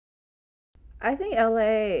I think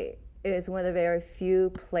LA is one of the very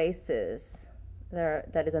few places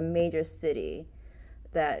that is a major city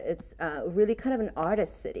that it's really kind of an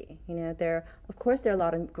artist city. You know, of course there are a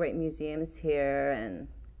lot of great museums here and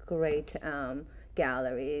great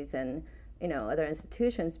galleries and other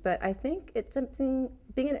institutions, but I think it's something,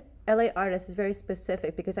 being an LA artist is very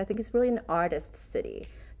specific because I think it's really an artist city.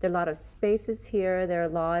 There are a lot of spaces here. There are a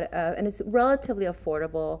lot of, and it's relatively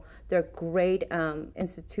affordable. There are great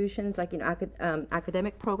institutions like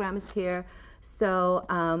academic programs here. So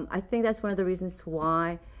I think that's one of the reasons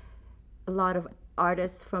why a lot of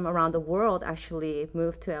artists from around the world actually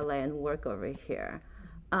move to LA and work over here.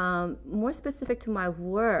 More specific to my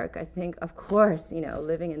work, I think, of course,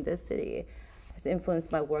 living in this city has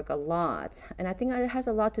influenced my work a lot. And I think it has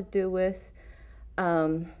a lot to do with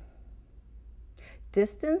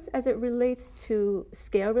distance as it relates to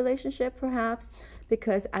scale relationship, perhaps,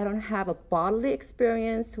 because I don't have a bodily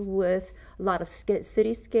experience with a lot of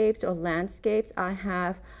cityscapes or landscapes. I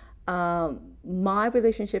have my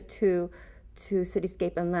relationship to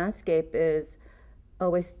cityscape and landscape is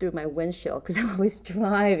always through my windshield because I'm always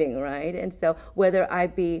driving, right? And so whether I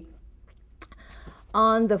be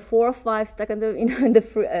on the 405 stuck in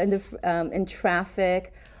the in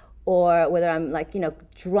traffic, or whether I'm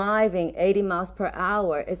driving 80 miles per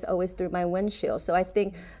hour, it's always through my windshield. So I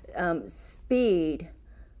think speed,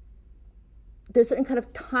 there's a certain kind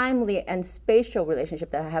of timely and spatial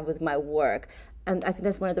relationship that I have with my work. And I think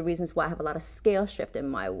that's one of the reasons why I have a lot of scale shift in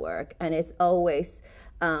my work. And it's always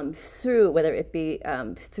through, whether it be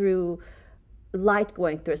through light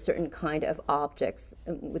going through a certain kind of objects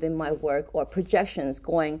within my work, or projections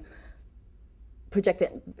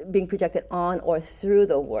being projected on or through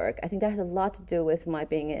the work. I think that has a lot to do with my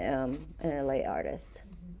being an LA artist.